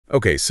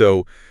Okay,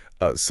 so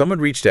someone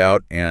reached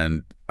out,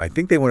 and I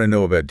think they want to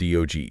know about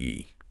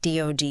DOGE.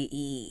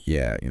 DOGE.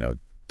 Yeah,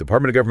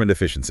 Department of Government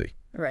Efficiency.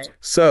 Right.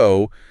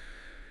 So,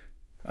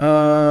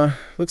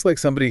 looks like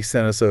somebody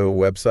sent us a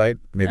website,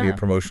 maybe a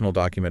promotional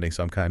documenting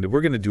some kind.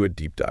 We're going to do a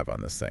deep dive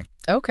on this thing.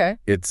 Okay.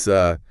 It's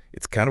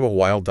kind of a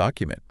wild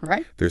document.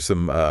 Right. There's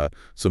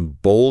some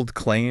bold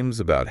claims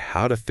about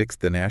how to fix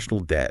the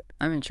national debt.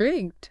 I'm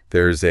intrigued.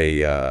 There's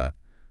a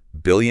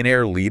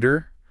billionaire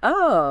leader.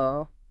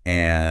 Oh.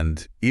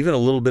 And even a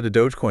little bit of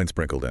Dogecoin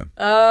sprinkled in.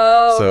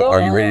 Oh. So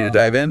are you ready to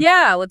dive in?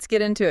 Yeah, let's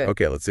get into it.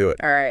 Okay, let's do it.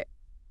 All right.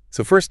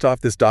 So first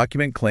off, this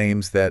document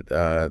claims that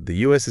the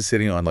U.S. is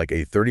sitting on like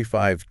a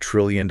 $35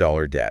 trillion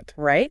debt.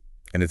 Right.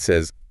 And it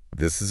says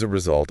this is a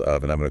result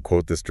of, and I'm going to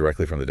quote this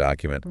directly from the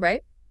document,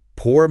 right,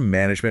 poor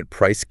management,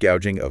 price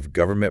gouging of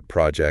government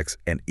projects,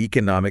 and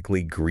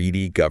economically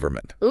greedy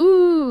government.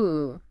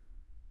 Ooh.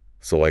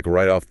 So like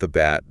right off the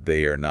bat,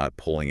 they are not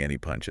pulling any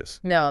punches.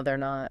 No, they're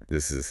not.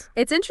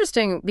 It's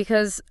interesting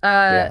because,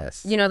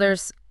 yes.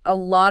 There's a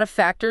lot of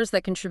factors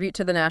that contribute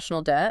to the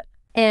national debt.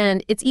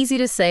 And it's easy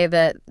to say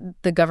that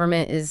the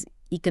government is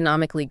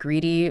economically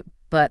greedy,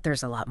 but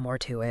there's a lot more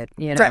to it,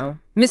 Right.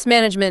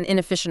 Mismanagement,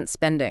 inefficient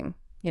spending,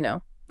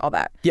 all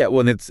that. Yeah,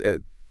 well, and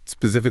it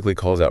specifically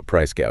calls out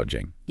price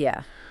gouging.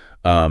 Yeah.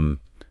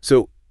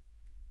 So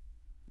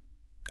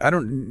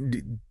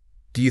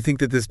do you think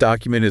that this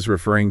document is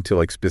referring to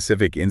like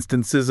specific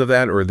instances of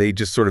that, or are they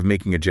just sort of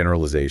making a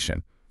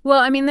generalization? Well,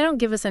 I mean, they don't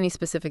give us any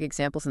specific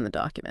examples in the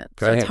document.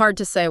 So it's hard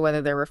to say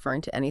whether they're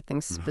referring to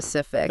anything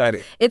specific.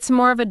 It's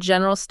more of a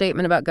general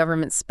statement about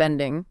government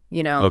spending,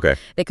 Okay.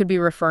 They could be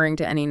referring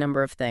to any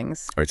number of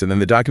things. All right, so then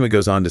the document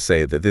goes on to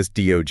say that this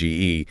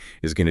DOGE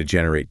is going to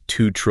generate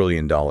 $2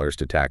 trillion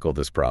to tackle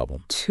this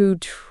problem. $2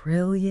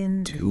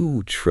 trillion?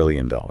 $2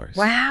 trillion.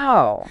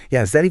 Wow.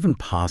 Yeah, is that even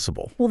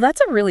possible? Well,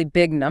 that's a really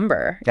big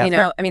number.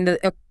 Yeah. I mean,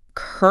 the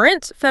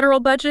current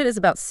federal budget is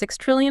about $6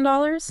 trillion.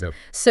 Yep.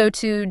 So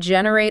to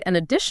generate an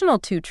additional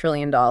 $2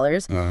 trillion,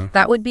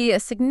 that would be a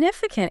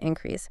significant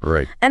increase.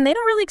 Right. And they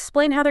don't really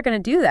explain how they're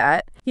going to do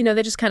that.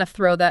 They just kind of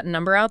throw that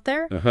number out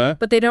there,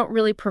 but they don't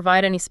really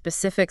provide any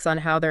specifics on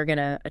how they're going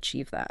to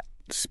achieve that.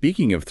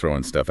 Speaking of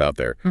throwing stuff out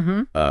there,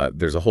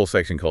 there's a whole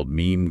section called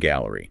Meme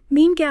Gallery.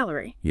 Meme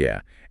Gallery. Yeah.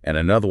 And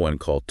another one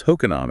called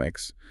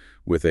Tokenomics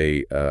with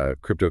a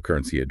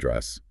cryptocurrency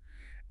address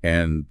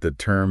and the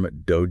term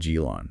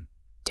Dogecoin.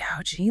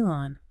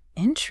 Dogecoin.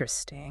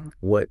 Interesting.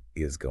 What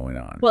is going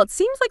on? Well, it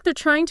seems like they're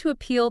trying to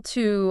appeal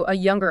to a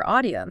younger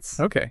audience.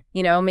 Okay.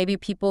 Maybe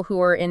people who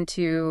are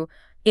into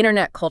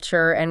internet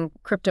culture and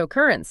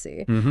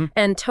cryptocurrency.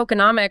 And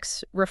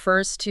tokenomics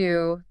refers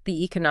to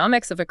the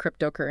economics of a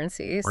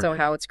cryptocurrency, so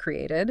how it's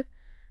created,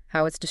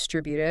 how it's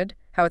distributed,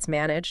 how it's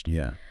managed.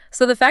 Yeah.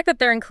 So the fact that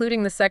they're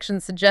including this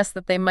section suggests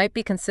that they might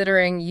be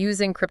considering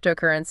using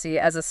cryptocurrency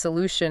as a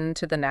solution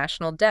to the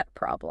national debt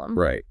problem.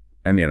 Right.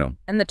 And,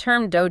 And the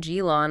term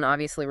Dogecoin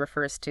obviously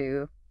refers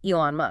to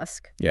Elon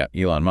Musk. Yeah,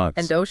 Elon Musk.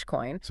 And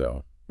Dogecoin.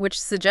 So, which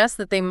suggests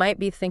that they might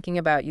be thinking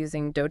about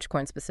using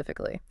Dogecoin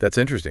specifically. That's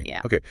interesting.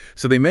 Yeah. Okay.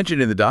 So they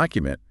mentioned in the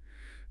document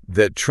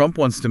that Trump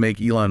wants to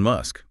make Elon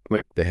Musk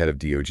the head of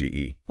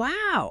DOGE.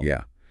 Wow.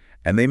 Yeah.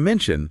 And they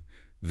mention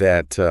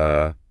that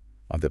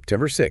on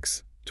September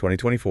 6th,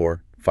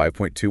 2024,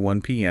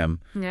 5:21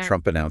 p.m.,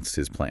 Trump announced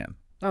his plan.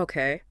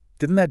 Okay.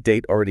 Didn't that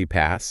date already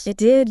pass? It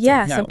did,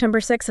 yeah. No. September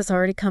 6th has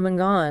already come and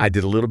gone. I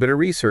did a little bit of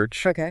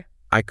research. Okay.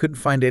 I couldn't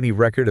find any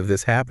record of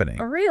this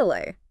happening. Oh,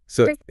 really?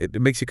 So it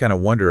makes you kind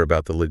of wonder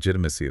about the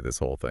legitimacy of this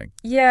whole thing.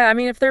 Yeah, I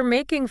mean, if they're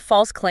making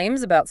false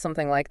claims about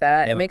something like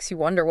that, it makes you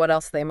wonder what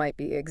else they might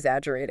be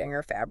exaggerating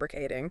or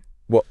fabricating.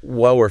 Well,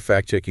 while we're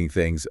fact-checking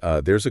things,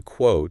 there's a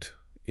quote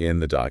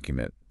in the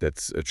document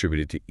that's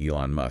attributed to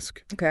Elon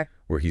Musk. Okay.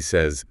 Where he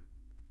says,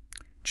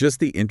 just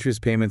the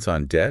interest payments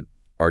on debt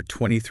are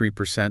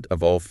 23%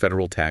 of all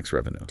federal tax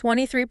revenue.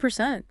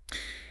 23%.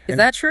 Is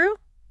that true?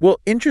 Well,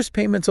 interest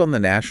payments on the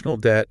national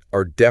debt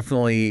are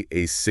definitely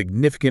a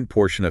significant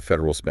portion of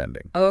federal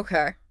spending.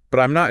 Okay. But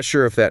I'm not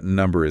sure if that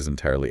number is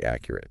entirely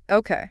accurate.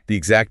 Okay. The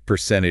exact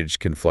percentage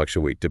can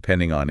fluctuate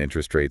depending on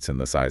interest rates and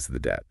the size of the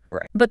debt.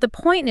 Right. But the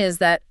point is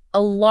that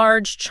a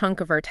large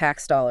chunk of our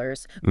tax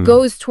dollars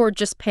goes toward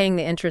just paying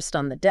the interest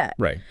on the debt.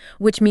 Right.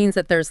 Which means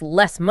that there's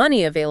less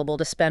money available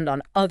to spend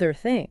on other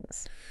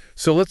things.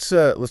 So let's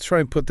try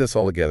and put this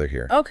all together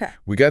here. Okay.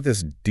 We got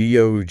this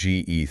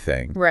DOGE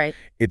thing. Right.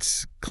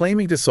 It's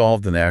claiming to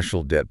solve the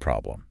national debt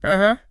problem.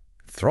 Uh-huh.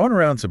 Throwing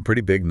around some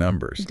pretty big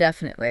numbers.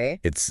 Definitely.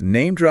 It's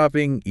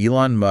name-dropping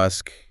Elon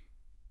Musk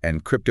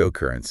and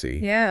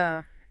cryptocurrency.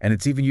 Yeah. And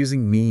it's even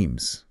using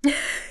memes.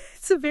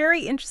 It's a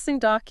very interesting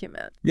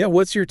document. Yeah,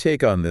 what's your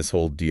take on this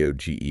whole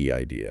DOGE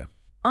idea?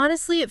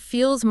 Honestly, it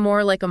feels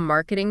more like a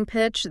marketing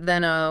pitch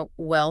than a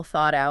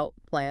well-thought-out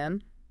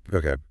plan.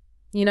 Okay.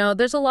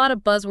 There's a lot of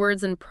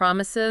buzzwords and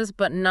promises,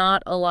 but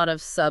not a lot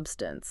of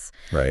substance.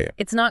 Right.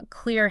 It's not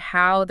clear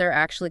how they're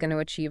actually going to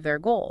achieve their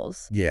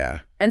goals. Yeah.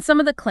 And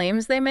some of the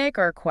claims they make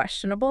are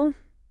questionable.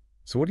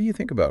 So what do you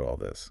think about all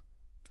this?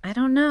 I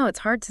don't know. It's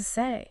hard to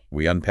say.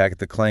 We unpacked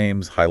the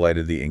claims,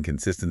 highlighted the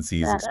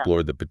inconsistencies,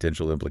 explored the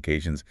potential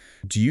implications.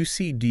 Do you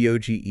see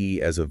DOGE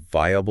as a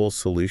viable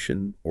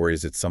solution, or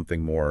is it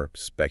something more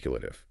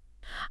speculative?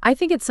 I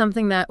think it's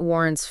something that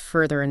warrants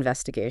further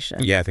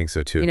investigation. Yeah, I think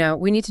so too.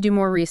 We need to do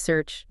more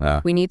research.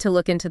 We need to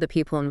look into the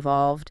people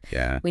involved.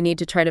 Yeah. We need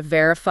to try to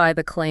verify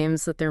the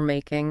claims that they're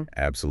making.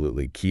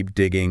 Absolutely. Keep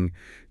digging,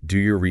 do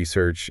your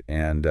research,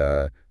 and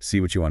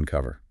see what you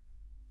uncover.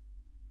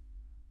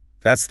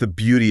 That's the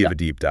beauty of a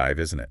deep dive,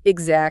 isn't it?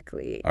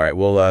 Exactly. All right.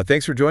 Well,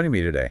 thanks for joining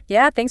me today.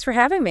 Yeah, thanks for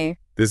having me.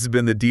 This has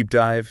been The Deep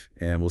Dive,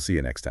 and we'll see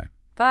you next time.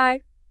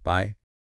 Bye. Bye.